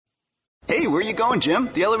Hey, where are you going, Jim?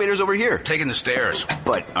 The elevator's over here. Taking the stairs.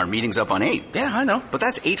 But our meeting's up on 8. Yeah, I know. But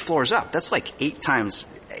that's 8 floors up. That's like 8 times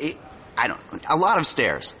 8. A lot of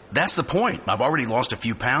stairs. That's the point. I've already lost a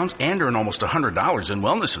few pounds and earned almost $100 in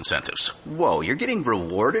wellness incentives. Whoa, you're getting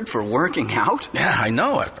rewarded for working out? Yeah, I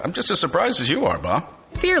know. I'm just as surprised as you are, Bob.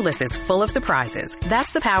 Fearless is full of surprises.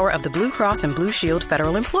 That's the power of the Blue Cross and Blue Shield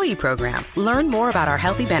Federal Employee Program. Learn more about our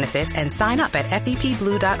healthy benefits and sign up at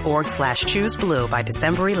fepblue.org/chooseblue by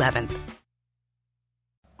December 11th.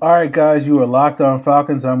 All right, guys, you are Locked On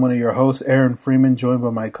Falcons. I'm one of your hosts, Aaron Freeman, joined by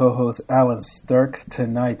my co-host, Alan Stirk.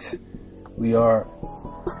 Tonight, we are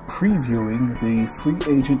previewing the free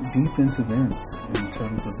agent defensive ends in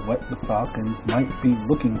terms of what the Falcons might be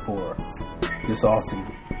looking for this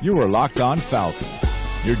offseason. You are Locked On Falcons,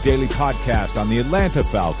 your daily podcast on the Atlanta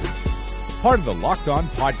Falcons, part of the Locked On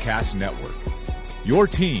Podcast Network, your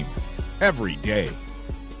team every day.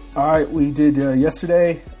 All right, we did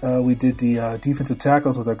yesterday, we did the defensive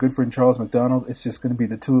tackles with our good friend Charles McDonald. It's just going to be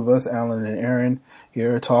the two of us, Alan and Aaron,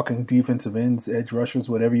 here talking defensive ends, edge rushers,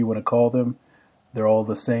 whatever you want to call them. They're all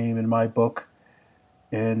the same in my book.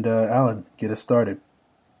 And Alan, get us started.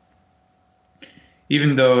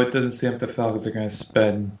 Even though it doesn't seem like the Falcons are going to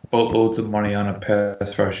spend boatloads of money on a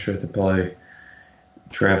pass rusher to play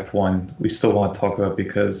draft one, we still want to talk about it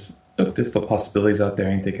because look, there's still possibilities out there.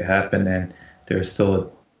 Anything could happen, and there's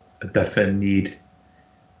still a definite need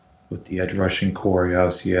with the edge rushing core. You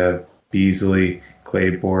obviously have Beasley,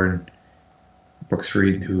 Claiborne, Brooks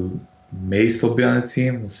Reed, who may still be on the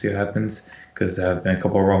team. We'll see what happens because there have been a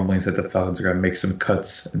couple of rumblings that the Falcons are going to make some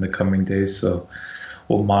cuts in the coming days. So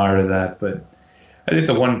we'll monitor that. But I think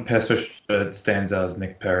the one pass rusher that stands out is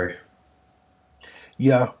Nick Perry.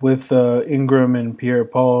 Yeah, with Ingram and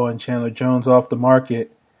Pierre-Paul and Chandler Jones off the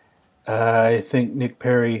market, I think Nick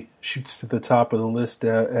Perry shoots to the top of the list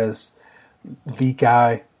as the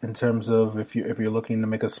guy in terms of if you're looking to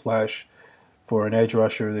make a splash for an edge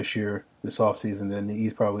rusher this offseason, then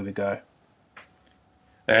he's probably the guy.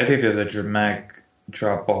 I think there's a dramatic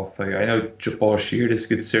drop-off. I know Jabal Sheard is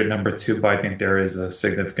considered number 2, but I think there is a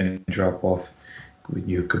significant drop-off when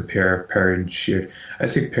you compare Perry and Sheard. I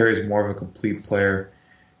think Perry is more of a complete player.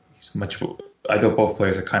 I know both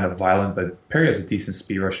players are kind of violent, but Perry has a decent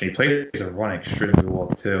speed rush, and he plays a run extremely well,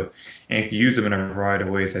 too. And you can use him in a variety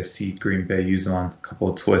of ways. I see Green Bay use him on a couple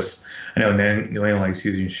of twists. I know New England likes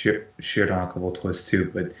using Sheard on a couple of twists,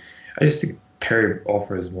 too. But I just think Perry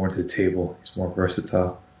offers more to the table. He's more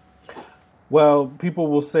versatile. Well, people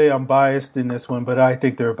will say I'm biased in this one, but I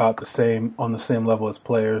think they're about the same, on the same level as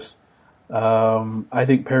players. I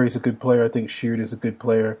think Perry's a good player. I think Sheard is a good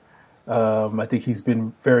player. I think he's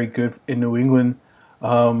been very good in New England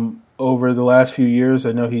over the last few years.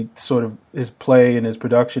 I know his play and his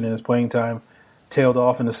production and his playing time tailed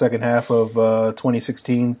off in the second half of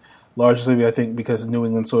 2016, largely I think because New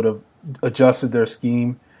England sort of adjusted their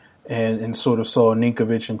scheme and sort of saw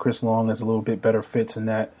Ninkovich and Chris Long as a little bit better fits in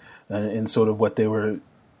that and sort of what they were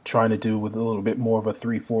trying to do with a little bit more of a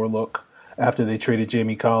 3-4 look after they traded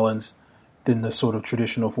Jamie Collins than the sort of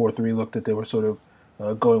traditional 4-3 look that they were sort of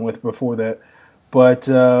going with before that. But,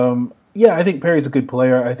 I think Perry's a good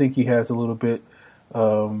player. I think he has a little bit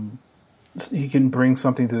he can bring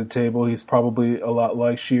something to the table. He's probably a lot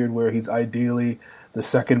like Sheard, where he's ideally the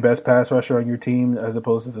second best pass rusher on your team as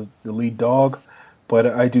opposed to the lead dog. But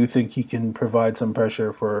I do think he can provide some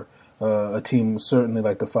pressure for a team certainly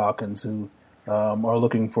like the Falcons, who are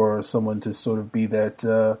looking for someone to sort of be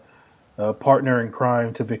that partner in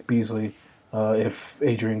crime to Vic Beasley, if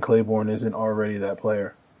Adrian Claiborne isn't already that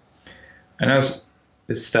player. I know his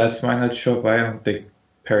stats might not show, but I don't think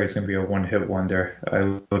Perry's going to be a one-hit wonder. I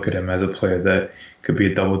look at him as a player that could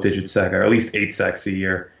be a double-digit sack, or at least 8 sacks a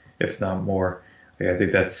year, if not more. I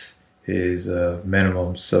think that's his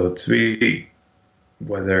minimum. So to me,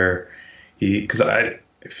 whether because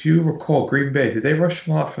if you recall, Green Bay, did they rush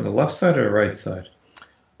him a lot from the left side or the right side?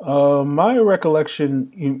 My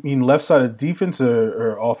recollection, you mean left side of the defense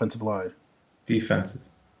or offensive line? Defensive.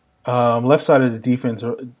 Left side of the defense.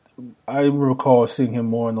 I recall seeing him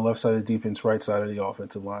more on the left side of the defense, right side of the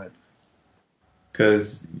offensive line.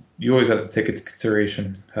 Because you always have to take into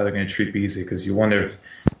consideration how they're going to treat Beasley, because you wonder if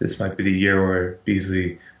this might be the year where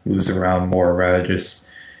Beasley moves around more, rather just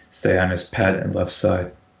stay on his pad and left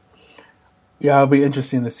side. Yeah, it'll be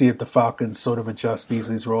interesting to see if the Falcons sort of adjust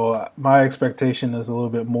Beasley's role. My expectation is a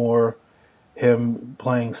little bit more him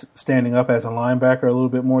standing up as a linebacker a little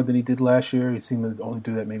bit more than he did last year. He seemed to only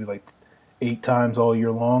do that maybe like 8 times all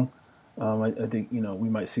year long. I think we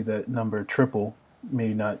might see that number triple,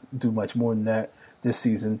 maybe not do much more than that this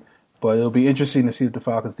season. But it'll be interesting to see if the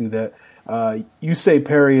Falcons do that. You say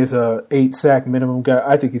Perry is a 8-sack minimum guy.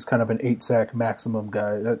 I think he's kind of an 8-sack maximum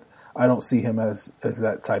guy. I don't see him as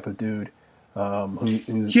that type of dude.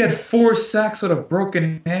 He had 4 sacks with a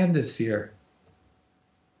broken hand this year.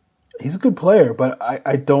 He's a good player, but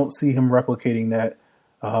I don't see him replicating that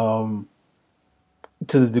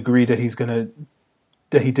to the degree that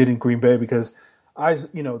he did in Green Bay. Because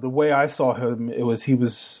the way I saw him, he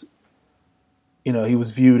was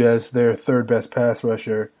viewed as their third best pass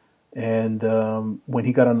rusher, and when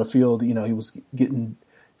he got on the field, he was getting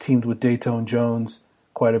teamed with Dayton Jones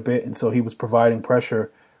quite a bit, and so he was providing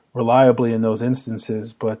pressure reliably in those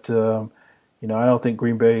instances. But I don't think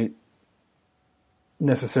Green Bay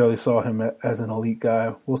necessarily saw him as an elite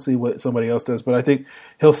guy. We'll see what somebody else does, but I think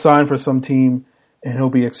he'll sign for some team and he'll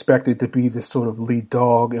be expected to be this sort of lead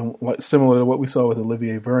dog, and similar to what we saw with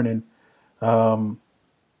Olivier Vernon. I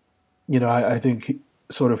think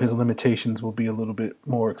sort of his limitations will be a little bit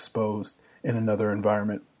more exposed in another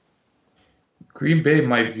environment. Green Bay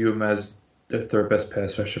might view him as their third best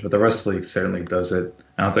pass rusher, but the rest of the league certainly does it.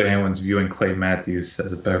 I don't think anyone's viewing Clay Matthews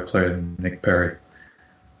as a better player than Nick Perry.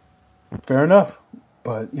 Fair enough.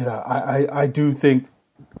 But, I do think,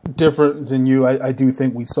 different than you, I do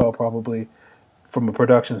think we saw probably, from a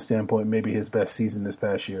production standpoint, maybe his best season this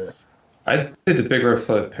past year. I think the big red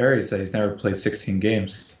flag with Perry is that he's never played 16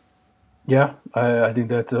 games. Yeah, I think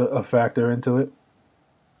that's a factor into it.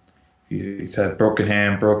 He's had broken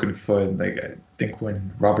hand, broken foot. I think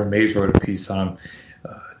when Robert Mays wrote a piece on him,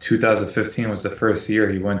 2015 was the first year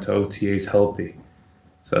he went to OTAs healthy.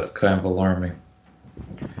 So that's kind of alarming.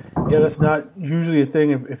 Yeah, that's not usually a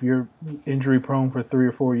thing. If you're injury prone for 3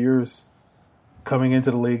 or 4 years coming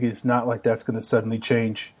into the league, it's not like that's going to suddenly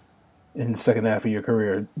change in the second half of your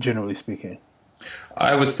career, generally speaking.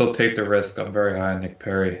 I would still take the risk. I'm very high on Nick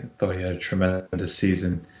Perry. I thought he had a tremendous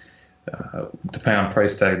season, depending on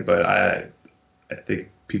price tag, but I think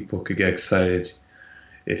people could get excited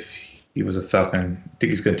if he was a Falcon. I think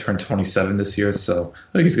he's going to turn 27 this year, so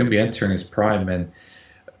I think he's going to be entering his prime, and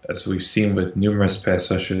as we've seen with numerous pass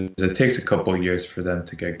rushers, it takes a couple of years for them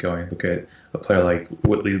to get going. Look at a player like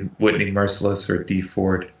Whitney Merciless or Dee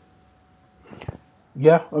Ford.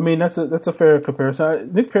 Yeah, I mean that's a fair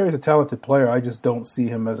comparison. Nick Perry's a talented player. I just don't see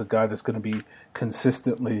him as a guy that's going to be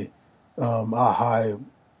consistently a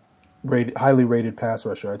highly rated pass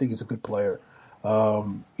rusher. I think he's a good player.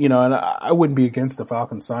 And I wouldn't be against the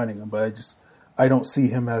Falcons signing him, but I don't see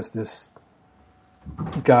him as this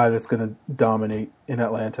guy that's going to dominate in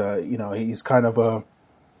Atlanta. He's kind of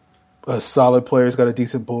a solid player. He's got a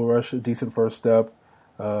decent bull rush, a decent first step,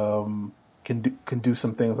 can do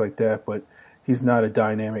some things like that, but he's not a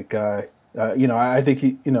dynamic guy. I think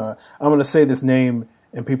I'm going to say this name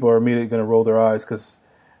and people are immediately going to roll their eyes because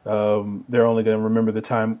they're only going to remember the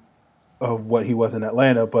time of what he was in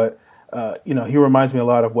Atlanta. But, he reminds me a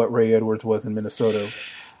lot of what Ray Edwards was in Minnesota,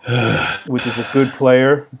 which is a good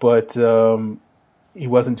player, but he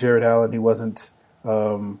wasn't Jared Allen. He wasn't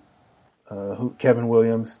Kevin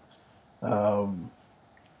Williams.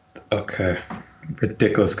 Okay.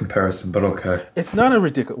 Ridiculous comparison, but okay. It's not a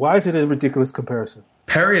ridiculous. Why is it a ridiculous comparison?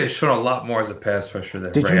 Perry has shown a lot more as a pass rusher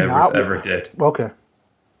than Ray Edwards ever did. Okay.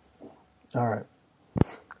 All right.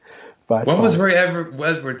 When was Ray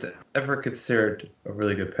Edwards ever considered a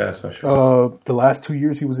really good pass rusher? The last 2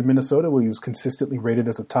 years he was in Minnesota, where he was consistently rated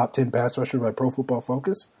as a top 10 pass rusher by Pro Football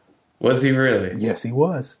Focus. Was he really? Yes, he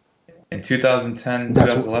was. In 2010,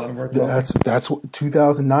 2011, we're talking? That's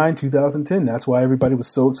 2009, 2010. That's why everybody was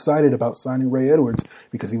so excited about signing Ray Edwards,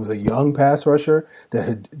 because he was a young pass rusher that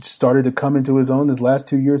had started to come into his own his last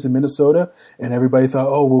 2 years in Minnesota, and everybody thought,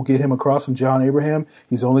 oh, we'll get him across from John Abraham.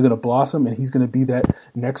 He's only going to blossom, and he's going to be that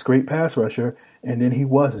next great pass rusher, and then he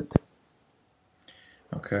wasn't.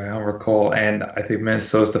 Okay, I'll recall, and I think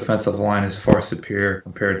Minnesota's defensive line is far superior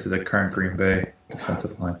compared to the current Green Bay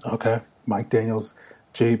defensive line. Okay, Mike Daniels,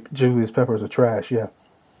 Julius Peppers are trash, yeah.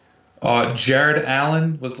 Jared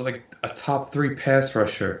Allen was like a top 3 pass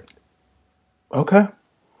rusher. Okay.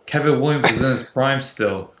 Kevin Williams is in his prime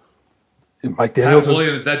still. Mike Daniels.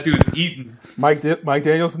 Williams, that dude's eating. Mike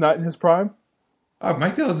Daniels is not in his prime?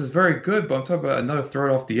 Mike Daniels is very good, but I'm talking about another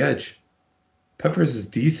throw off the edge. Peppers is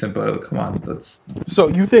decent, but come on, that's. So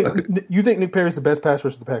you think Nick Perry is the best pass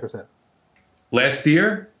rusher the Packers have? Last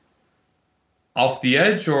year, off the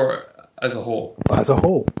edge, or as a whole? As a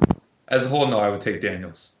whole. As a whole, no, I would take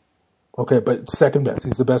Daniels. Okay, but second best.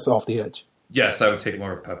 He's the best off the edge. Yes, I would take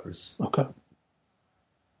more of Peppers. Okay.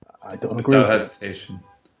 I don't agree. Without hesitation.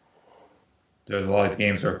 There's a lot of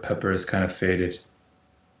games where Peppers kind of faded.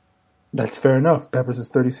 That's fair enough. Peppers is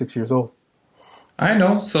 36 years old. I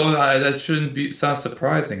know, so that shouldn't sound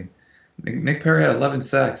surprising. Nick Perry had 11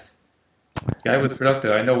 sacks. Guy was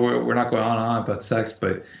productive. I know we're not going on and on about sacks,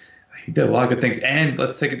 but he did a lot of good things. And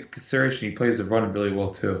let's take into consideration he plays the run really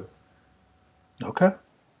well too. Okay.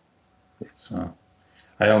 So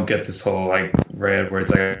I don't get this whole like Ray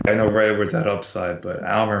Edwards. I know Ray Edwards had upside, but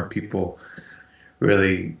I don't remember people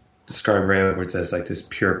really describe Ray Edwards as like this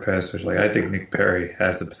pure pass rusher. Like I think Nick Perry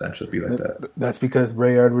has the potential to be like that. That's because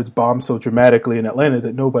Ray Edwards bombed so dramatically in Atlanta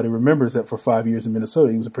that nobody remembers that for 5 years in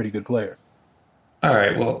Minnesota he was a pretty good player. All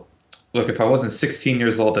right, well, look, if I wasn't 16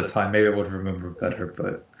 years old at the time, maybe I would remember better.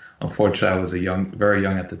 But unfortunately, I was very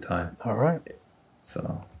young at the time. All right.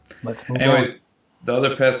 So let's move anyway, on. The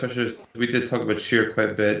other pass rushers, we did talk about Sheard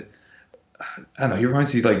quite a bit. I don't know. He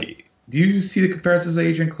reminds me like, do you see the comparisons with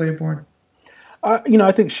Adrian Claiborne?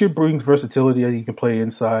 I think Sheard brings versatility. He can play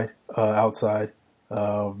inside, outside.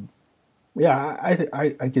 I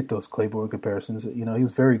get those Claiborne comparisons. He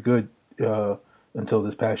was very good until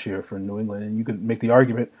this past year for New England, and you could make the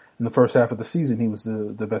argument in the first half of the season he was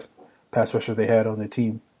the best pass rusher they had on their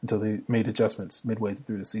team until they made adjustments midway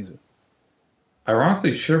through the season.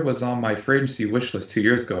 Ironically, Sheard was on my free agency wish list 2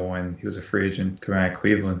 years ago when he was a free agent coming out of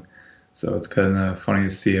Cleveland. So it's kind of funny to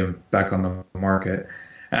see him back on the market.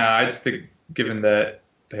 I just think, given that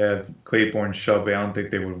they have Claiborne, Shelby, I don't think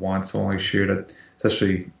they would want someone like Sheard,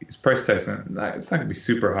 especially his price tag. It's not going to be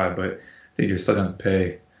super high, but I think you're still going to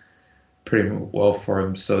pay pretty well for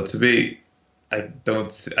him. So to me, I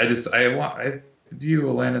view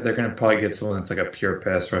Atlanta, they're going to probably get someone that's like a pure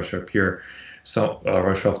pass rusher,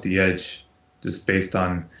 rush off the edge, just based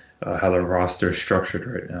on how their roster is structured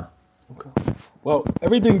right now. Okay. Well,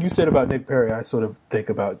 everything you said about Nick Perry, I sort of think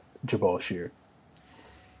about Jabaal Sheard.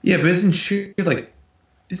 Yeah, but isn't he like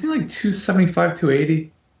 275,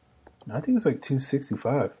 280? I think it's like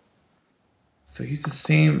 265. So he's the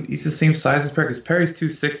same size as Perry, because Perry's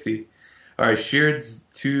 260. All right, Sheard's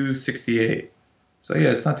 268. So yeah,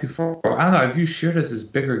 it's not too far. I don't know. I view Sheard as this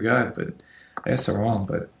bigger guy, but I guess I'm wrong.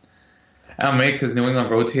 But I don't know, maybe because New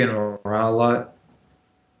England rotated around a lot.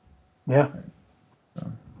 Yeah.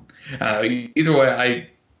 So, either way, I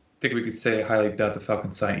think we could say I highly doubt the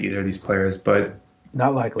Falcons sign either of these players, but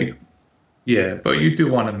not likely. Yeah, but you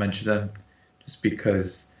do want to mention them just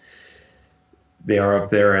because they are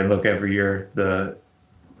up there. And look, every year the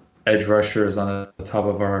edge rusher is on the top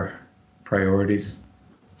of our priorities.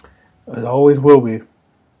 It always will be,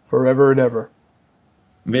 forever and ever.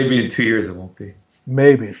 Maybe in 2 years it won't be.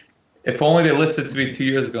 Maybe. If only they listened to me 2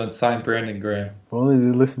 years ago and signed Brandon Graham. If only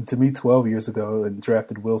they listened to me 12 years ago and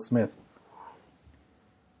drafted Will Smith.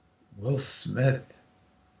 Will Smith?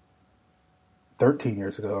 13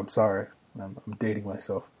 years ago, I'm sorry. I'm dating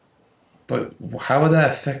myself. But how would that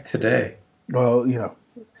affect today? Well,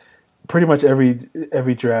 pretty much every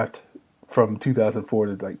draft from 2004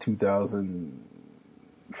 to like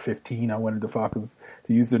 2015, I wanted the Falcons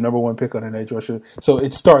to use their number one pick on an edge rusher. So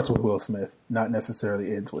it starts with Will Smith, not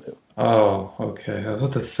necessarily ends with him. Oh, okay. I was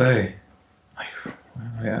about to say.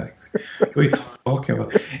 Yeah. What are you talking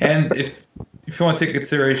about? And if you want to take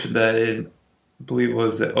consideration that I believe it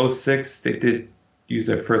was 2006, they did use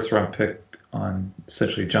their first round pick on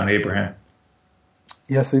essentially John Abraham.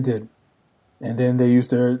 Yes, they did. And then they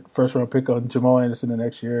used their first round pick on Jamal Anderson the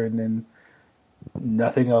next year, and then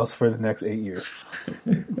nothing else for the next 8 years.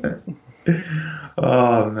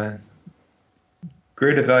 Oh, man.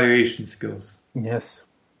 Great evaluation skills. Yes.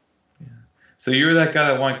 Yeah. So you were that guy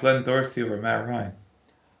that wanted Glenn Dorsey over Matt Ryan?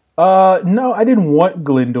 No, I didn't want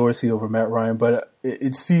Glenn Dorsey over Matt Ryan, but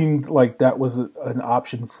it seemed like that was an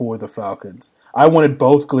option for the Falcons. I wanted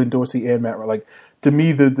both Glenn Dorsey and Matt Ryan. Like, to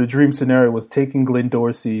me, the dream scenario was taking Glenn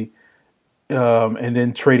Dorsey and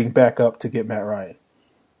then trading back up to get Matt Ryan.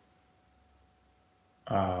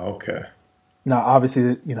 Okay. Now,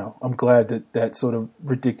 obviously, I'm glad that sort of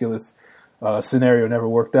ridiculous scenario never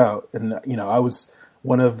worked out. And, I was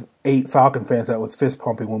one of 8 Falcon fans that was fist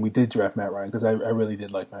pumping when we did draft Matt Ryan, because I really did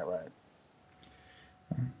like Matt Ryan.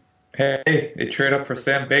 Hey, they trade up for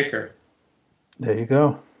Sam Baker. There you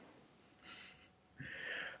go.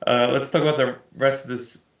 Let's talk about the rest of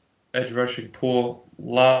this edge rushing pool. A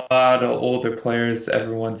lot of older players.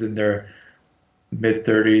 Everyone's in their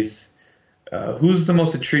mid-30s. Who's the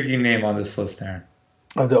most intriguing name on this list, Aaron?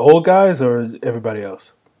 Are the old guys or everybody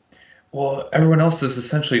else? Well, everyone else is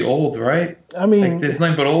essentially old, right? I mean, there's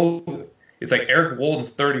nothing but old. It's like Eric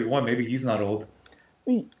Walden's 31. Maybe he's not old.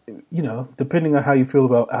 Depending on how you feel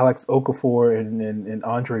about Alex Okafor and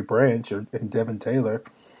Andre Branch and Devin Taylor,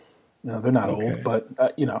 they're not old. But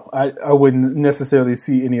I wouldn't necessarily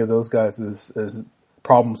see any of those guys as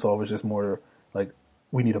problem solvers. Just more like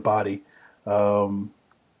we need a body.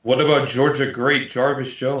 What about Georgia great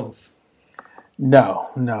Jarvis Jones?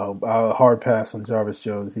 No. Hard pass on Jarvis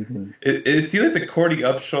Jones. Is he like the Courtney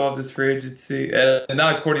Upshaw of this free agency?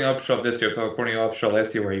 Not Courtney Upshaw of this year. I'm talking Courtney Upshaw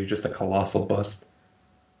last year, where he was just a colossal bust.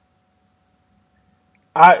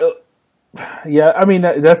 Yeah, I mean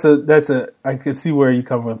that's a. I can see where you're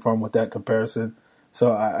coming from with that comparison,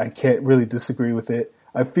 so I can't really disagree with it.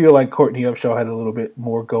 I feel like Courtney Upshaw had a little bit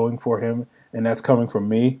more going for him, and that's coming from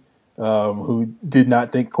me, who did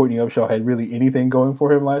not think Courtney Upshaw had really anything going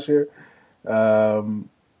for him last year.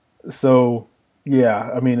 So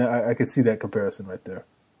yeah, I mean I could see that comparison right there.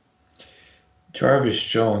 Jarvis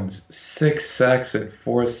Jones, 6 sacks in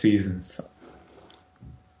 4 seasons.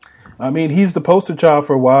 I mean, he's the poster child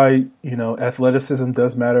for why, athleticism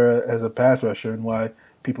does matter as a pass rusher and why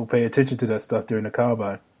people pay attention to that stuff during the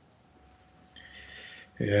combine.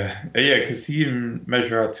 Yeah, because he didn't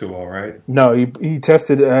measure out too well, right? No, he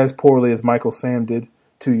tested as poorly as Michael Sam did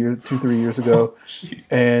 3 years ago.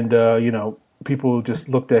 And, people just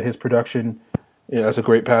looked at his production as a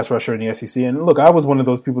great pass rusher in the SEC. And look, I was one of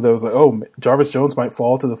those people that was like, oh, Jarvis Jones might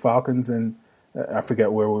fall to the Falcons, and I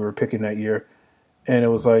forget where we were picking that year. And it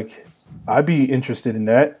was like, I'd be interested in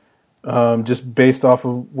that, just based off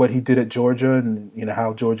of what he did at Georgia and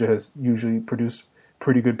how Georgia has usually produced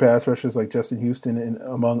pretty good pass rushers like Justin Houston and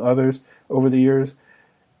among others over the years.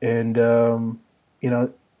 And,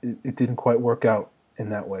 it didn't quite work out in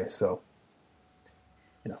that way. So,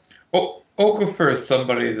 Okafor is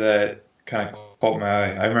somebody that kind of caught my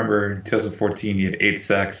eye. I remember in 2014 he had 8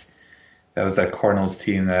 sacks. That was that Cardinals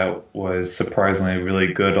team that was surprisingly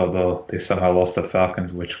really good, although they somehow lost the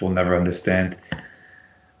Falcons, which we'll never understand.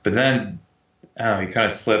 But then, I don't know, he kind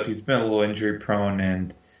of slipped. He's been a little injury prone,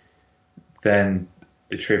 and then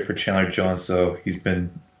the trade for Chandler Jones, so he's been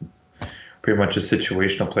pretty much a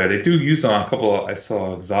situational player. They do use him on a couple of, I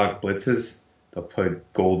saw exotic blitzes. They'll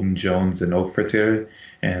put Golden, Jones, and Okafor together,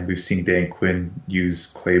 and we've seen Dan Quinn use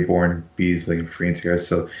Claiborne, Beasley, and Free together,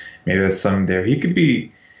 so maybe there's something there. He could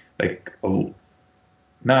be like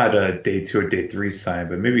not a day 2 or day 3 sign,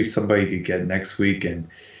 but maybe somebody you could get next week. And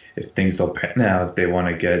if things don't pan out, they want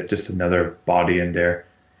to get just another body in there.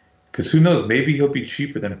 Because who knows, maybe he'll be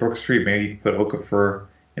cheaper than Brooks Reed. Maybe you can put Okafor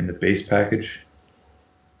in the base package.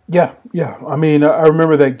 Yeah. I mean, I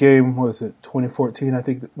remember that game, was it 2014, I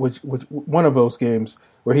think, which one of those games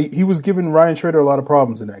where he was giving Ryan Schrader a lot of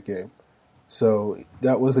problems in that game. So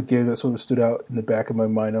that was a game that sort of stood out in the back of my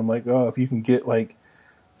mind. I'm like, oh, if you can get like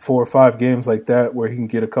 4 or 5 games like that where he can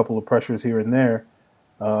get a couple of pressures here and there,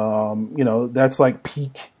 that's like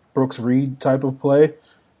peak Brooks Reed type of play.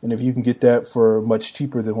 And if you can get that for much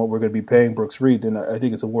cheaper than what we're going to be paying Brooks Reed, then I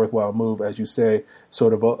think it's a worthwhile move, as you say,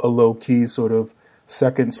 sort of a low-key sort of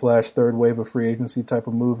second/third wave of free agency type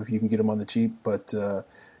of move if you can get him on the cheap. But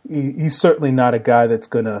he's certainly not a guy that's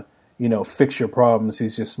going to, fix your problems.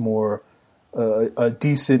 He's just more a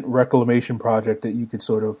decent reclamation project that you could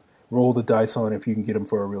sort of roll the dice on if you can get him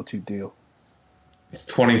for a real cheap deal. He's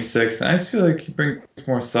 26, and I just feel like he brings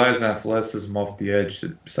more size and athleticism off the edge.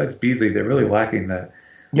 Besides Beasley, they're really lacking that.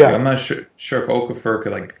 Yeah, I'm not sure if Okafor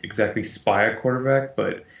could like exactly spy a quarterback,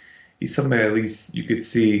 but he's somebody at least you could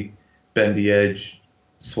see bend the edge,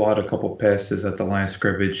 swat a couple passes at the line of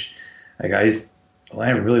scrimmage. Like the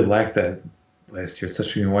line really lacked that last year,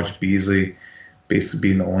 especially when you watch Beasley basically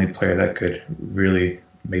being the only player that could really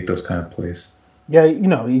make those kind of plays. Yeah,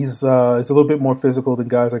 he's a little bit more physical than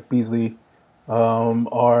guys like Beasley,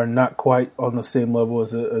 are not quite on the same level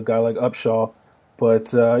as a guy like Upshaw, but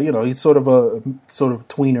he's sort of a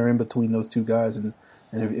tweener in between those two guys, and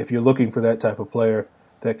if you're looking for that type of player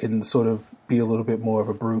that can sort of be a little bit more of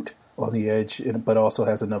a brute on the edge, but also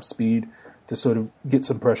has enough speed to sort of get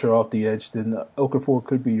some pressure off the edge, then Okafor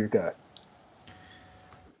could be your guy.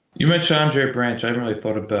 You mentioned Andre Branch. I haven't really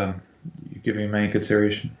thought about him. You giving him any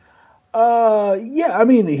consideration? Yeah, I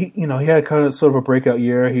mean, he had kind of sort of a breakout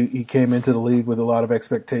year. He came into the league with a lot of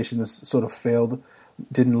expectations, sort of failed,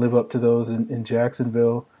 didn't live up to those in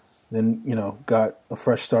Jacksonville. Then, got a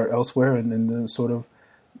fresh start elsewhere, and then sort of,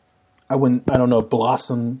 I don't know if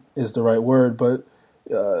blossom is the right word, but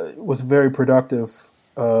was very productive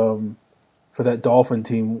for that Dolphin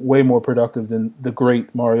team, way more productive than the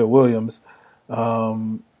great Mario Williams,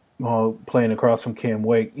 playing across from Cam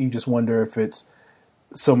Wake. You just wonder if it's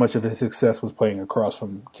so much of his success was playing across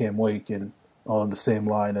from Cam Wake and on the same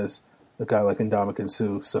line as a guy like Ndamukong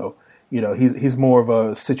Suh. So, he's more of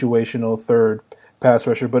a situational third pass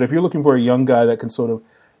rusher. But if you're looking for a young guy that can sort of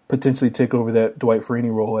potentially take over that Dwight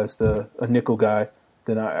Freeney role as a nickel guy,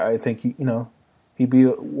 then I think he'd be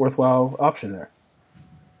a worthwhile option there.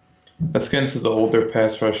 Let's get into the older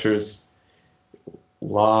pass rushers. A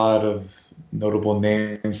lot of notable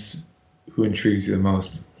names. Who intrigues you the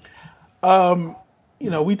most?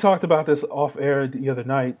 We talked about this off air the other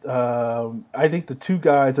night. I think the two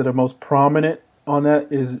guys that are most prominent on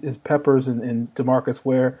that is Peppers and DeMarcus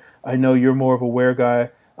Ware. I know you're more of a Ware guy.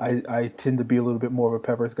 I tend to be a little bit more of a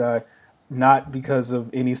Peppers guy, not because of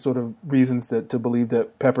any sort of reasons to believe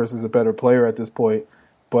that Peppers is a better player at this point,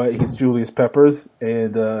 but he's Julius Peppers,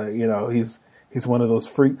 and he's one of those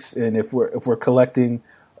freaks. And if we're collecting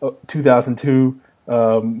 2002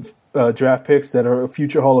 draft picks that are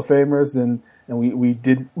future Hall of Famers, and we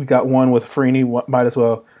got one with Freeney, might as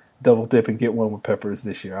well double dip and get one with Peppers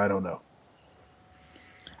this year. I don't know.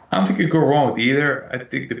 I don't think you go wrong with either. I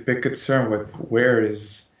think the big concern with Ware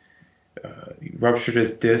is he ruptured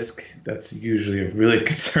his disc. That's usually a really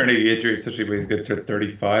concerning injury, especially when he's getting to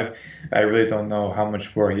 35. I really don't know how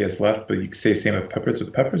much more he has left, but you could say the same with Peppers.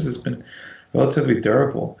 But Peppers has been relatively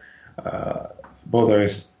durable. Both are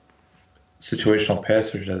situational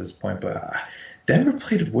passers at this point, but Denver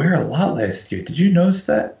played Ware a lot last year. Did you notice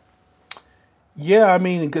that? Yeah, I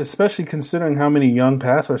mean, especially considering how many young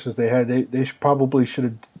pass rushers they had, they probably should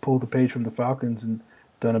have pulled the page from the Falcons and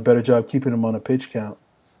done a better job keeping them on a pitch count.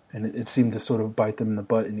 And it seemed to sort of bite them in the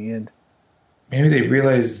butt in the end. Maybe they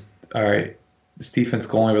realized, all right, this defense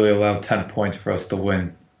can only really allow 10 points for us to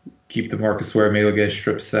win. Keep DeMarcus Ware, maybe we'll get a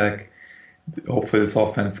strip sack. Hopefully this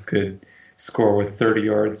offense could score with 30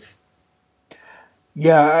 yards.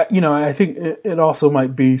 Yeah, I think it also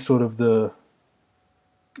might be sort of the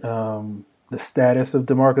status of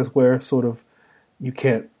DeMarcus Ware. Sort of, you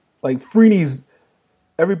can't, like, Freeney's,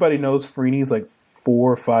 everybody knows Freeney's like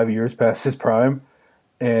 4 or 5 years past his prime,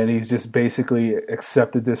 and he's just basically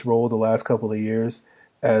accepted this role the last couple of years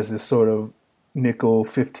as this sort of nickel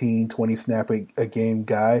 15, 20 snap a game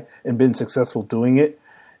guy and been successful doing it.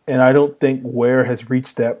 And I don't think Ware has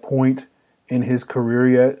reached that point in his career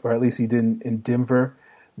yet, or at least he didn't in Denver,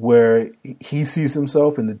 where he sees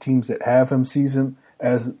himself and the teams that have him sees him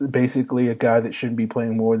as basically a guy that shouldn't be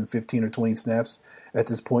playing more than 15 or 20 snaps at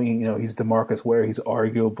this point. He's DeMarcus Ware. He's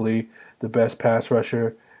arguably the best pass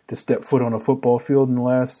rusher to step foot on a football field in the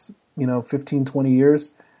last, 15, 20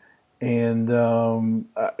 years. And,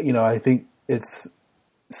 I think it's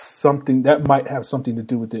something that might have something to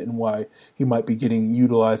do with it and why he might be getting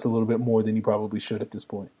utilized a little bit more than he probably should at this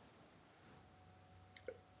point.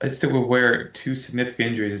 I just think with Ware, 2 significant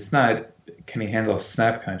injuries, it's not can he handle a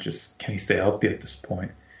snap count, just can he stay healthy at this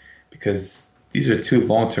point? Because these are 2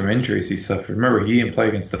 long-term injuries he suffered. Remember, he didn't play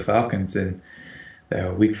against the Falcons in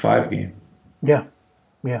the Week 5 game. Yeah.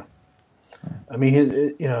 So. I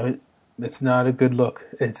mean, it's not a good look.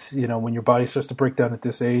 It's, when your body starts to break down at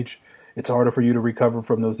this age, it's harder for you to recover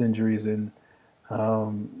from those injuries. And,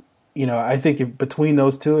 I think between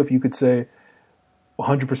those two, if you could say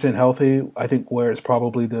 100% healthy, I think Ware is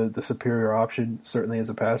probably the superior option, certainly as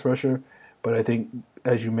a pass rusher. But I think,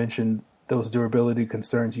 as you mentioned, those durability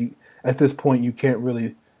concerns, at this point, you can't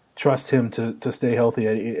really trust him to stay healthy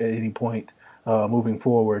at any point moving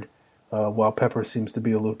forward, while Pepper seems to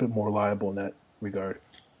be a little bit more reliable in that regard.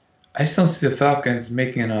 I just don't see the Falcons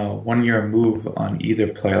making a 1-year move on either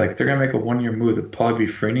player. Like, they're going to make a 1-year move, it'll probably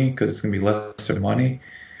be Freeney because it's going to be lesser money.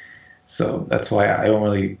 So that's why I don't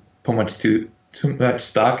really put too much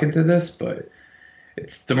stock into this, but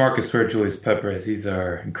it's DeMarcus Ware, Julius Peppers. These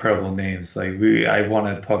are incredible names. I want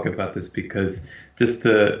to talk about this because just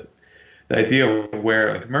the idea of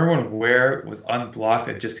Ware. Remember when Ware was unblocked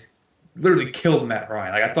and just literally killed Matt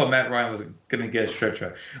Ryan? I thought Matt Ryan was going to get a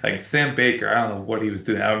stretcher. Sam Baker, I don't know what he was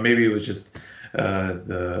doing. Maybe it was just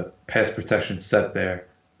the pass protection set there,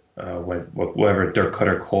 whatever Dirk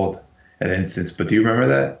Cutter called at instance. But do you remember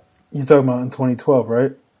that? You're talking about in 2012,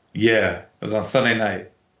 right? Yeah, it was on Sunday night.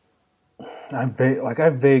 I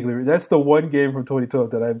vaguely. That's the one game from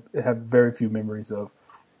 2012 that I have very few memories of.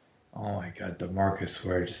 Oh my God, DeMarcus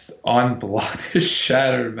Ware just unblocked, just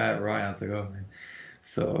shattered Matt Ryan. I was like, oh man.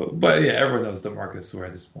 So, but yeah, everyone knows DeMarcus Ware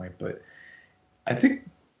at this point. But I think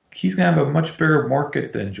he's gonna have a much bigger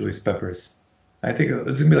market than Julius Peppers. I think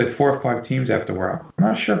it's gonna be like 4 or 5 teams after Ware. I'm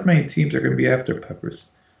not sure if many teams are gonna be after Peppers.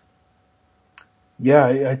 Yeah,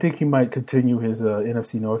 I think he might continue his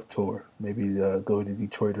NFC North tour. Maybe go to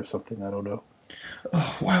Detroit or something. I don't know.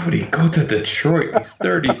 Oh, why would he go to Detroit? He's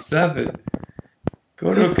 37.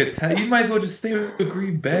 Go to a contender. You might as well just stay with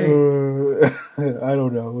Green Bay. I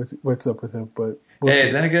don't know what's up with him, but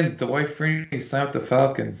then again, Dwight Freeney signed with the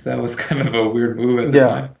Falcons. That was kind of a weird move at the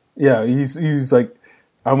time. Yeah, he's like,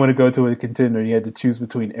 I'm going to go to a contender, and he had to choose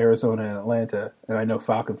between Arizona and Atlanta, and I know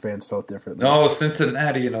Falcon fans felt differently. No,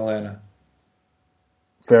 Cincinnati and Atlanta.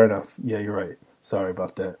 Fair enough. Yeah, you're right. Sorry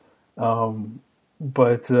about that.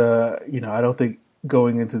 But I don't think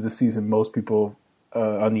going into the season, most people,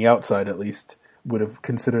 on the outside at least, would have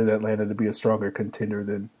considered Atlanta to be a stronger contender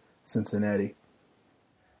than Cincinnati.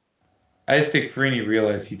 I just think Freeney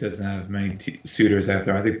realized he doesn't have many suitors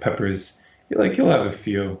after him. I think Peppers, he'll have a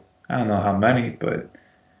few. I don't know how many, but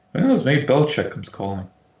who knows? Maybe Belichick comes calling.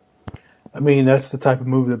 I mean, that's the type of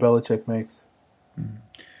move that Belichick makes.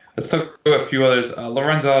 Let's talk about a few others.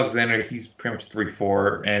 Lorenzo Alexander, he's pretty much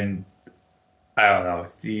 3-4, and I don't know.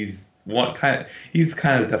 He's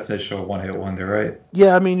kind of the definition of a one-hit wonder, right?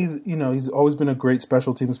 Yeah, I mean, he's always been a great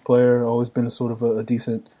special teams player, always been sort of a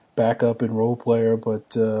decent backup and role player,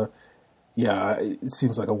 but yeah, it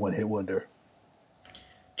seems like a one-hit wonder.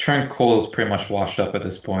 Trent Cole is pretty much washed up at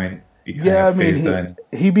this point. Yeah, I mean,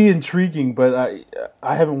 he'd be intriguing, but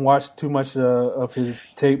I haven't watched too much of his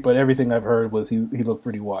tape, but everything I've heard was he looked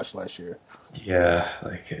pretty washed last year. Yeah,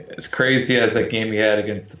 like as crazy as that game he had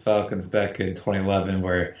against the Falcons back in 2011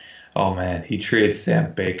 where, oh man, he treated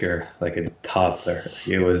Sam Baker like a toddler.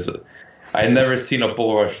 I had never seen a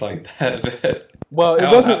bull rush like that. Well,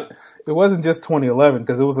 it wasn't just 2011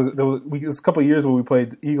 because it was a couple of years where we played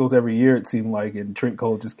the Eagles every year, it seemed like, and Trent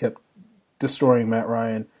Cole just kept destroying Matt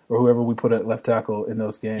Ryan or whoever we put at left tackle in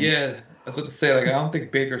those games. Yeah, I was about to say, I don't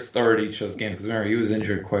think Baker started each of those games because remember, he was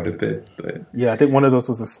injured quite a bit. But yeah, I think one of those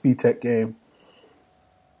was a Speed Tech game.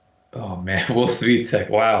 Oh, man, Will Svitek,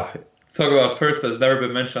 wow. Talk about a person that's never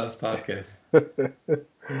been mentioned on this podcast.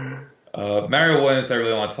 Mario Williams, I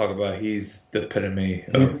really want to talk about. He's the epitome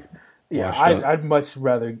of I'd much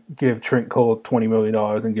rather give Trent Cole $20 million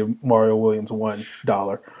and give Mario Williams $1.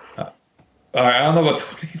 All right, I don't know about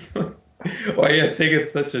 20. Why are you taking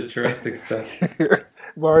such a drastic step?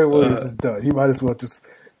 Mario Williams is done. He might as well just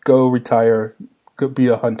go retire, go be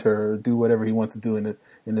a hunter, or do whatever he wants to do in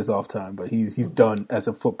his off time. But he's done as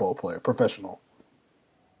a football player, professional.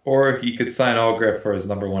 Or he could sign autograph for his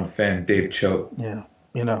number one fan, Dave Choate. Yeah,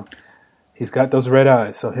 he's got those red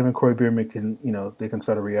eyes, so him and Corey Bierman can, they can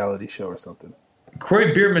start a reality show or something.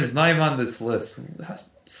 Corey Bierman's not even on this list.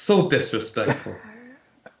 That's so disrespectful.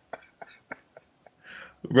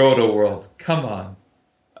 Roto World, come on.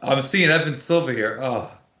 I'm seeing Evan Silva here.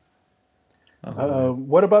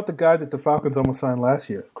 What about the guy that the Falcons almost signed last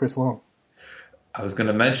year, Chris Long? I was going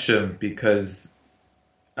to mention because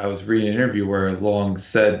I was reading an interview where Long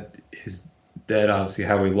said his dad, obviously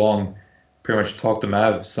Howie Long, pretty much talked him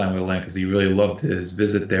out of signing with Atlanta because he really loved his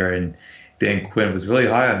visit there, and Dan Quinn was really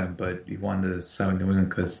high on him, but he wanted to sign with New England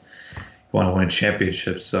because he wanted to win a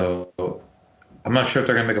championship. So I'm not sure if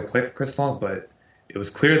they're going to make a play for Chris Long, but it was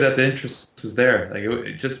clear that the interest was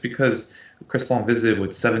there. Just because Chris Long visited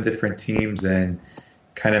with 7 different teams and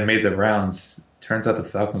kind of made the rounds, turns out the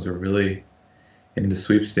Falcons were really in the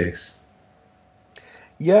sweepstakes.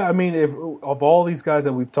 Yeah, I mean, of all these guys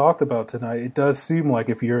that we've talked about tonight, it does seem like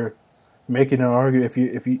if you're making an argument,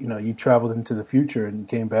 if you traveled into the future and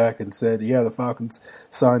came back and said, yeah, the Falcons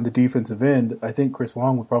signed the defensive end, I think Chris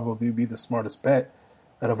Long would probably be the smartest bet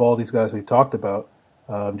out of all these guys we've talked about.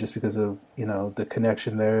 Just because of the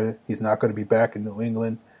connection there. He's not going to be back in New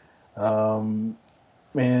England, and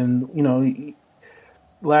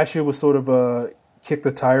last year was sort of a kick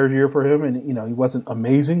the tires year for him, and he wasn't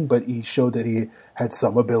amazing, but he showed that he had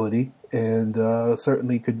some ability and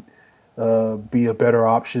certainly could be a better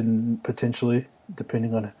option potentially,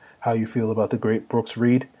 depending on how you feel about the great Brooks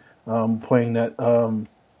Reed playing that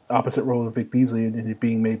opposite role of Vic Beasley and it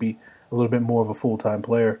being maybe a little bit more of a full-time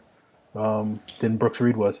player than Brooks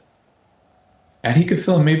Reed was. And he could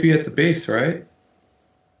fill in maybe at the base, right?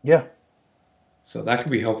 Yeah. So that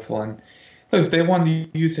could be helpful. And look, if they want to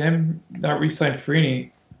use him, not re-sign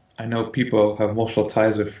Freeney, I know people have emotional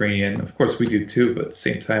ties with Freeney, and of course we do too, but at the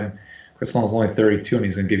same time, Chris Long is only 32 and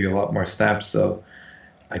he's going to give you a lot more snaps, so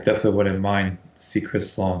I definitely wouldn't mind to see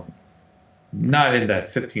Chris Long not in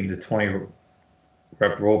that 15 to 20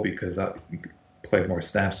 rep role because he could play more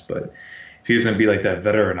snaps, but if he was going to be like that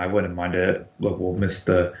veteran, I wouldn't mind it. Look, we'll miss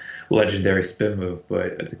the legendary spin move,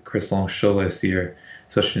 but Chris Long showed last year,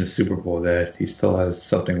 especially in the Super Bowl, that he still has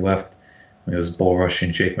something left when he was bull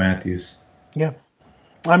rushing Jake Matthews. Yeah.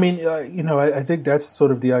 I mean, I think that's sort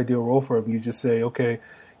of the ideal role for him. You just say, okay,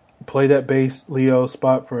 play that base Leo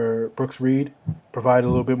spot for Brooks Reed, provide a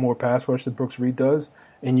little bit more pass rush than Brooks Reed does,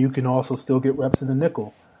 and you can also still get reps in the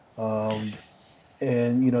nickel.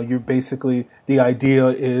 And, you're basically, the idea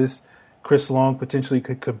is Chris Long potentially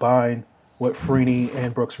could combine what Freeney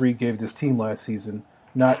and Brooks Reed gave this team last season.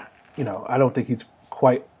 Not, I don't think he's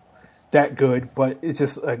quite that good, but it's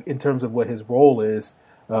just like in terms of what his role is,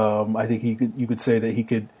 I think you could say that he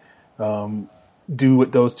could do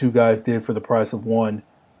what those two guys did for the price of one,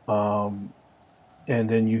 and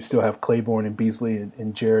then you still have Claiborne and Beasley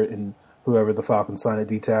and Jarrett and whoever the Falcons sign at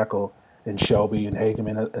D tackle and Shelby and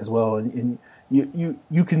Hageman as well, and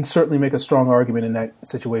you can certainly make a strong argument in that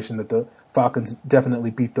situation that the Falcons definitely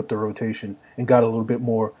beefed up the rotation and got a little bit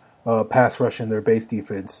more pass rush in their base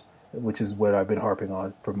defense, which is what I've been harping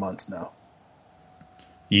on for months now.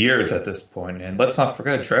 Years at this point, and let's not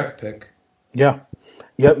forget a draft pick. Yeah.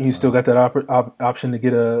 Yep, you still got that option to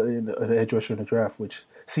get an edge rusher in the draft, which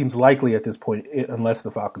seems likely at this point, unless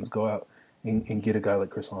the Falcons go out and get a guy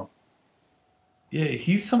like Chris Long. Yeah,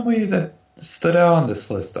 he's somebody that stood out on this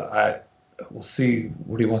list. We'll see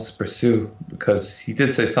what he wants to pursue, because he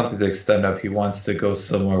did say something to the extent of he wants to go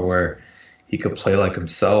somewhere where he could play like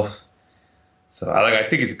himself. So I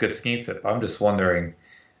think he's a good scheme fit, but I'm just wondering,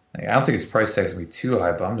 I don't think his price tag's going to be too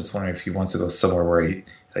high, but I'm just wondering if he wants to go somewhere where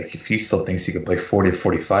if he still thinks he could play 40 or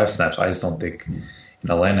 45 snaps. I just don't think in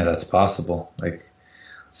Atlanta that's possible.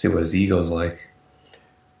 See what his ego's like.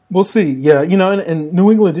 We'll see. Yeah, and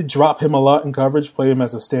New England did drop him a lot in coverage, play him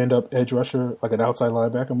as a stand-up edge rusher, like an outside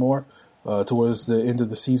linebacker more, towards the end of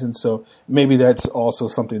the season. So maybe that's also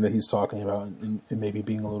something that he's talking about, and maybe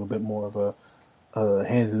being a little bit more of a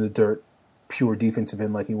hand in the dirt, pure defensive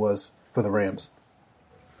end like he was for the Rams.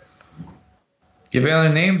 Give me other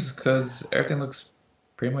names, because everything looks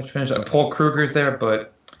pretty much finished. Paul Kruger's there,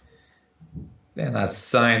 but they're not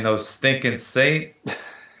signing those stinking Saint.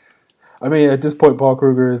 I mean, at this point, Paul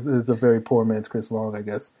Kruger is a very poor man's Chris Long, I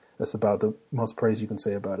guess. That's about the most praise you can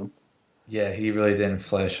say about him. Yeah, he really didn't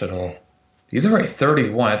flash at all. He's already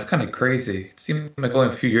 31. It's kind of crazy. It seemed like only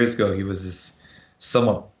a few years ago he was this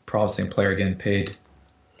somewhat promising player getting paid.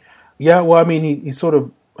 Yeah, well, I mean, he sort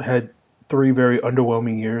of had 3 very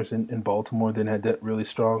underwhelming years in Baltimore, then had that really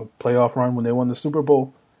strong playoff run when they won the Super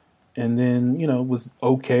Bowl, and then, was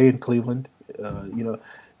okay in Cleveland.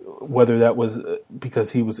 Whether that was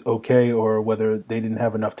because he was okay or whether they didn't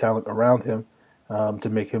have enough talent around him to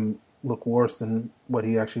make him look worse than what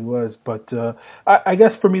he actually was. But I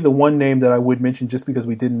guess for me, the one name that I would mention, just because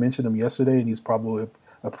we didn't mention him yesterday, and he's probably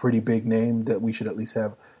a pretty big name that we should at least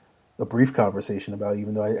have a brief conversation about,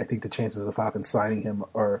 even though I think the chances of the Falcons signing him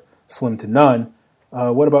are slim to none.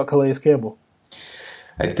 What about Calais Campbell?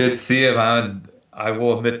 I did see him. I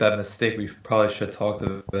will admit that mistake. We probably should have talked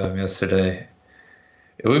about him yesterday.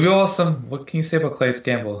 It would be awesome. What can you say about Calais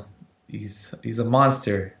Campbell? He's a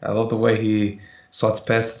monster. I love the way he sought to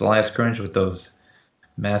pass the line of scrimmage with those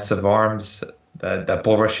massive arms. That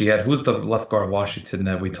bull rush he had. Who's the left guard in Washington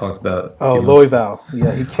that we talked about? Oh, Loival.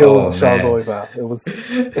 Yeah, he killed Sean Loival.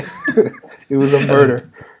 It was a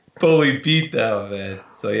murder. Fully beat down, man.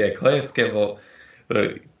 So yeah, Calais Campbell.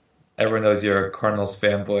 Everyone knows you're a Cardinals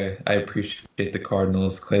fanboy. I appreciate the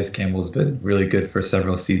Cardinals. Calais Campbell's been really good for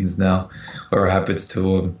several seasons now. Whatever happens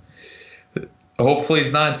to him. Hopefully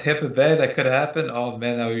he's not in Tampa Bay. That could happen. Oh,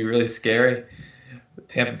 man, that would be really scary.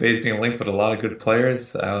 Tampa Bay is being linked with a lot of good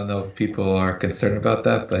players. I don't know if people are concerned about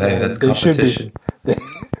that, but hey, that's competition.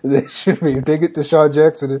 They should be. If they get Deshaun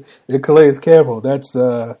Jackson and Calais Campbell, that's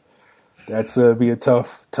be a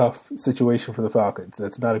tough situation for the Falcons.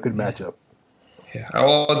 That's not a good matchup. Yeah,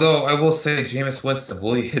 although I will say, Jameis Winston,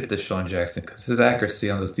 will he hit Deshaun Jackson? Because his accuracy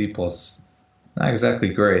on those deep balls, not exactly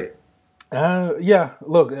great. Yeah,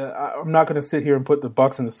 look, I'm not going to sit here and put the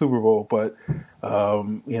Bucs in the Super Bowl, but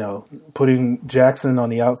putting Jackson on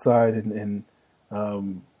the outside and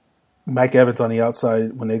Mike Evans on the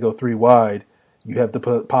outside when they go 3 wide, you have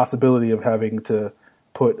the possibility of having to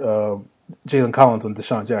put Jalen Collins on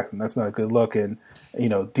Deshaun Jackson. That's not a good look. And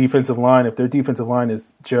defensive line, if their defensive line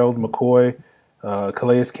is Gerald McCoy,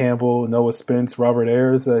 Calais Campbell, Noah Spence, Robert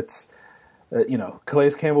Ayers, that's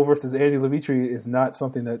Calais Campbell versus Andy Levitre is not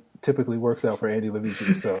something that typically works out for Andy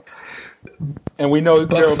Levitre. So, and we know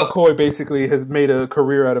Gerald McCoy basically has made a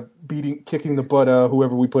career out of kicking the butt out of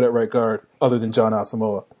whoever we put at right guard, other than John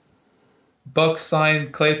Asamoah. Bucs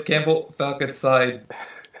signed Calais Campbell, Falcons signed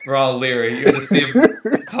Ron Leary. You're going to see him.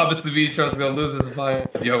 Thomas Levitre is going to lose his mind.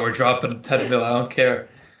 Yo, we're dropping $10 million. I don't care.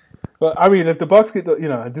 Well, I mean, if the Bucs get,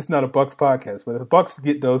 this is not a Bucs podcast, but if the Bucs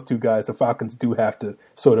get those 2 guys, the Falcons do have to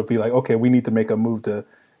sort of be like, okay, we need to make a move to,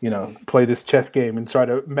 play this chess game and try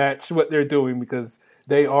to match what they're doing, because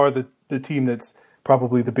they are the team that's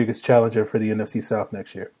probably the biggest challenger for the NFC South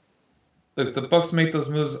next year. If the Bucs make those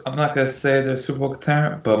moves, I'm not going to say they're Super Bowl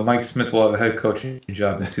contender, but Mike Smith will have a head coaching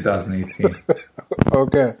job in 2018.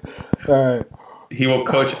 Okay, all right. He will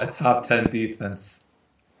coach a top 10 defense.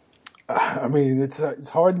 I mean, it's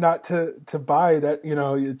hard not to buy that.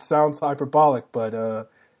 It sounds hyperbolic, but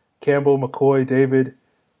Campbell, McCoy, David,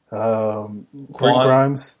 Greg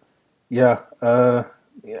Grimes, they got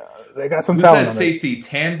some talent. Who's that safety?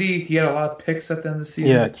 Tandy. He had a lot of picks at the end of the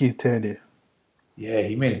season. Yeah, Keith Tandy. Yeah, I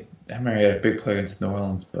remember he had a big play against New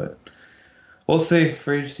Orleans, but we'll see.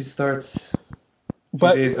 Free agency starts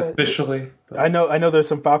But days officially. But I know there's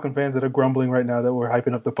some Falcon fans that are grumbling right now that we're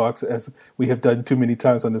hyping up the Bucs, as we have done too many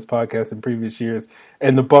times on this podcast in previous years.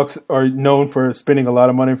 And the Bucs are known for spending a lot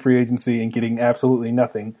of money in free agency and getting absolutely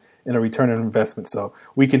nothing in a return on investment. So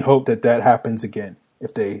we can hope that happens again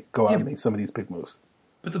if they go out and make some of these big moves.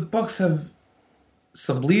 But the Bucs have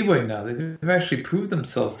some leeway now. They've actually proved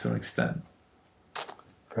themselves to an extent.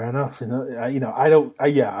 Fair enough. I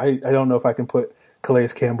don't know if I can put Calais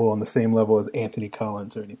Campbell on the same level as Anthony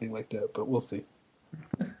Collins or anything like that, but we'll see.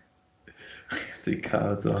 Anthony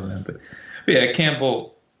Collins on them, but yeah,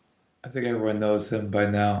 Campbell. I think everyone knows him by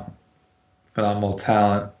now. Phenomenal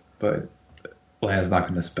talent, but Land's not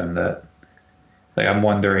going to spend that. Like, I'm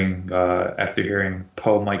wondering, after hearing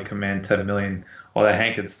Poe might command $10 million, all that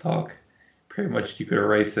Hankins talk, pretty much you could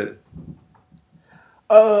erase it.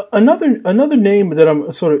 Another name that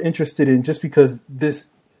I'm sort of interested in, just because this,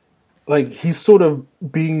 like, he's sort of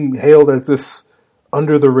being hailed as this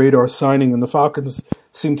under the radar signing, and the Falcons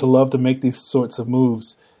seem to love to make these sorts of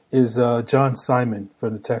moves, is John Simon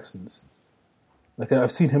from the Texans. Like,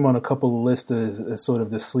 I've seen him on a couple of lists as sort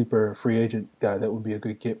of the sleeper free agent guy that would be a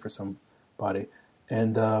good get for somebody.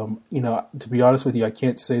 And, to be honest with you, I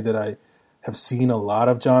can't say that I have seen a lot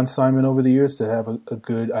of John Simon over the years to have a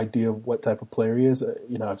good idea of what type of player he is.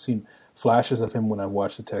 I've seen flashes of him when I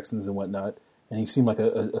watched the Texans and whatnot, and he seemed like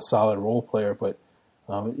a solid role player. But,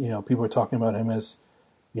 people are talking about him as,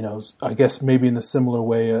 I guess maybe in the similar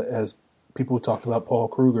way as people talked about Paul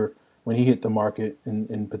Kruger when he hit the market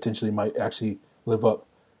and potentially might actually live up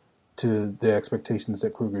to the expectations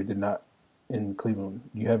that Kruger did not in Cleveland.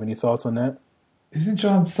 Do you have any thoughts on that? Isn't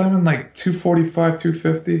John Simon like 245,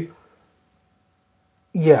 250?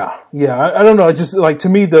 Yeah. I don't know. It just, like, to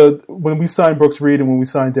me, when we signed Brooks Reed and when we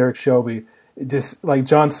signed Derek Shelby, it just, like,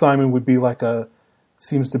 John Simon would be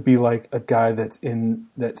seems to be like a guy that's in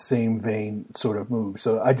that same vein sort of move.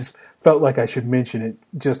 So I just felt like I should mention it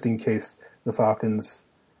just in case the Falcons,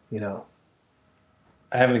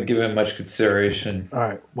 I haven't given much consideration. All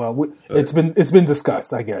right. Well, it's been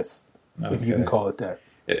discussed, I guess, if you can call it that.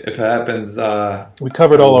 If it happens, we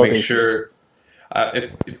covered all our bases. Sure,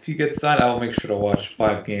 if he gets signed, I'll make sure to watch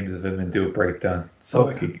 5 games of him and do a breakdown so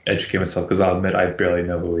I can educate myself, because I'll admit I barely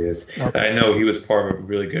know who he is. Okay. I know he was part of a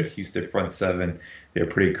really good Houston front seven. They're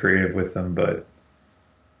pretty creative with him, but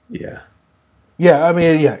yeah. Yeah, I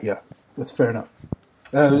mean, yeah. That's fair enough.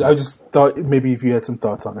 I just thought maybe if you had some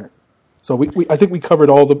thoughts on it. So I think we covered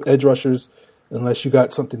all the edge rushers, unless you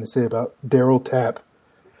got something to say about Daryl Tapp.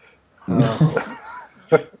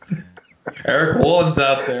 Eric Wallen's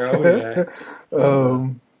out there.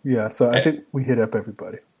 Oh, yeah. So I think we hit up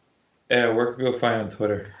everybody. Yeah, where can we go find you on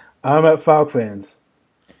Twitter? I'm at Falcfans.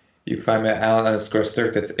 You can find me at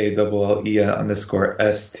Allen_Stirk. That's ALLEN_STRK.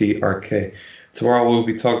 Tomorrow we'll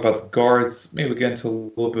be talking about the guards. Maybe we'll get into a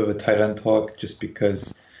little bit of a tight end talk, just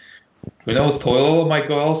because we know Toilolo might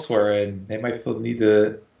go elsewhere and they might feel the need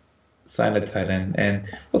to sign a tight end. And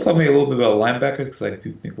we'll talk maybe a little bit about linebackers, because I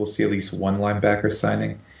do think we'll see at least one linebacker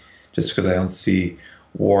signing, just because I don't see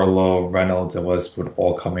Warlow, Reynolds, and Westwood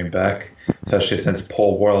all coming back, especially since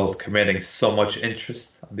Paul Warlow is commanding so much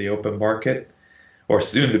interest on the open market, or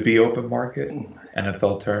soon to be open market,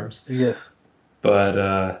 NFL terms. Yes. But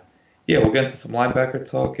we'll get into some linebacker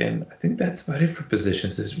talk, and I think that's about it for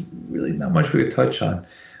positions. There's really not much we could touch on.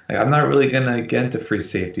 Like, I'm not really going to get into free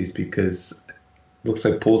safeties, because it looks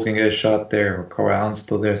like Poole's going to get a shot there, or Corey Allen's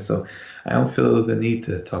still there, so I don't feel the need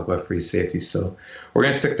to talk about free safeties. So we're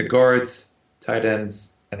going to stick to guards, tight ends,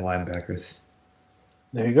 and linebackers.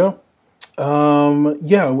 There you go.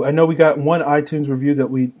 I know we got one iTunes review that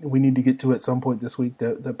we need to get to at some point this week.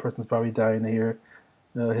 That person's probably dying to hear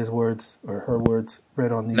his words or her words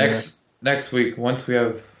read on the next week, once we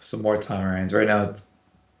have some more time on our hands. Right now, it's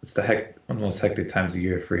one of the most hectic times of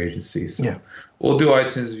year of free agency. So we'll do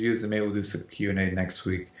iTunes reviews, and maybe we'll do some Q&A next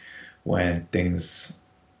week when things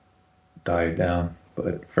die down.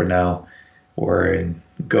 But for now, we're in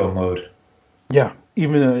go mode. Yeah,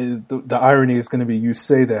 even the irony is going to be you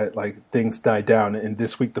say that like things die down, and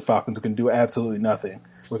this week the Falcons are going to do absolutely nothing.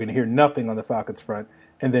 We're going to hear nothing on the Falcons front,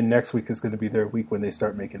 and then next week is going to be their week when they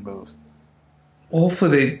start making moves. Well,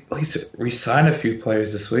 hopefully they at least re-sign a few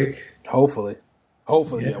players this week. Hopefully,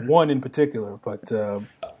 yeah. One in particular, but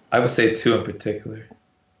I would say 2 in particular.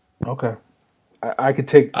 Okay, I could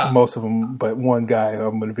take most of them, but one guy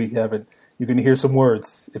I'm going to be having. You're going to hear some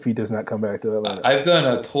words if he does not come back to Atlanta. I've done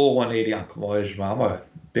a total 180 on Kamal Ijma. I'm a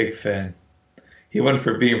big fan. He went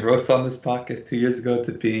from being roasted on this podcast 2 years ago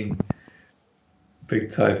to being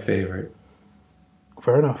big time favorite.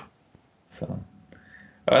 Fair enough. So,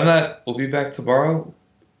 on that, we'll be back tomorrow.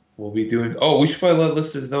 We'll be doing. Oh, we should probably let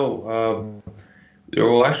listeners know. there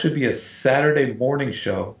will actually be a Saturday morning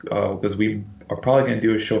show because we are probably going to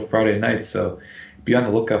do a show Friday night. So be on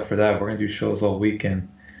the lookout for that. We're going to do shows all weekend.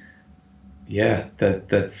 Yeah,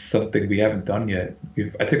 that's something we haven't done yet.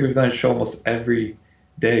 I think we've done a show almost every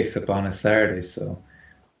day except on a Saturday. So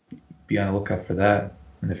be on the lookout for that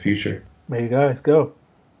in the future. There you guys go.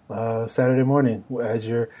 Saturday morning, as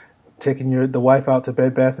you're taking the wife out to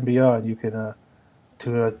Bed Bath & Beyond, you can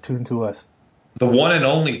tune to us. The one and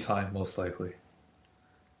only time, most likely.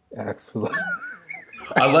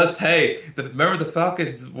 Unless, hey, remember the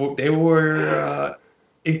Falcons, they were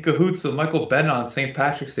in cahoots with Michael Bennett on St.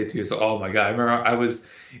 Patrick's Day too. So, oh my God, I remember I was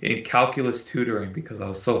in calculus tutoring because I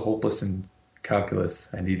was so hopeless in calculus.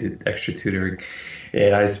 I needed extra tutoring.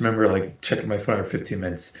 And I just remember like checking my phone every 15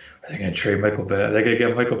 minutes. Are they going to trade Michael Bennett? Are they going to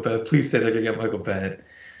get Michael Bennett? Please say they're going to get Michael Bennett.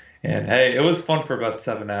 And hey, it was fun for about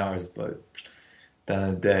 7 hours, but at the end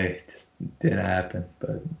of the day, it just didn't happen.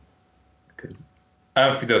 But I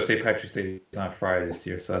don't know if you know, St. Patrick's Day is on Friday this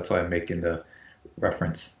year, so that's why I'm making the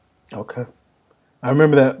reference. Okay. I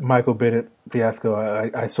remember that Michael Bennett fiasco.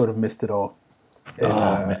 I sort of missed it all.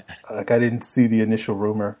 And, I didn't see the initial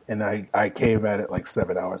rumor, and I came at it like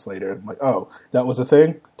 7 hours later. I'm like, oh, that was a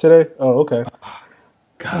thing today? Oh, okay.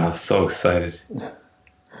 God, I was so excited.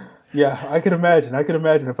 Yeah, I could imagine. I could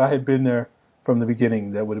imagine if I had been there from the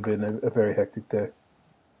beginning, that would have been a very hectic day.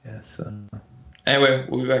 Yeah, so anyway,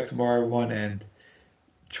 we'll be back tomorrow, everyone, and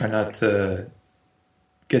try not to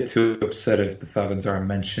get too upset if the Falcons aren't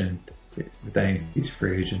mentioned with any of these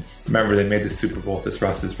free agents. Remember, they made the Super Bowl. This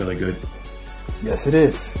roster is really good. Yes, it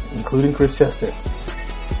is, including Chris Chester.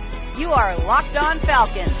 You are Locked On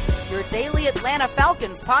Falcons, your daily Atlanta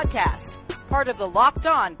Falcons podcast, part of the Locked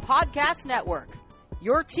On Podcast Network.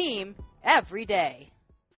 Your team every day.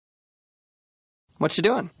 What you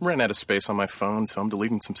doing? Ran out of space on my phone, so I'm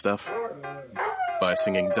deleting some stuff. Bye,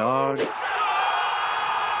 singing dog.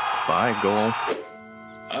 Bye, goal.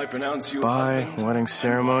 I pronounce you. Bye, wedding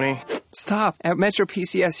ceremony. Stop. At Metro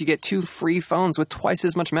PCS, you get 2 free phones with twice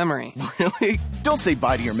as much memory. Really? Don't say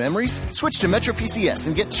bye to your memories. Switch to Metro PCS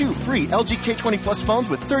and get 2 free LG K20 Plus phones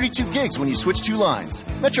with 32 gigs when you switch 2 lines.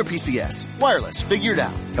 Metro PCS. Wireless. Figured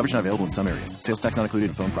out. Coverage not available in some areas. Sales tax not included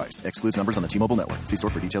in phone price. Excludes numbers on the T-Mobile network. See store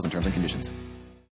for details and terms and conditions.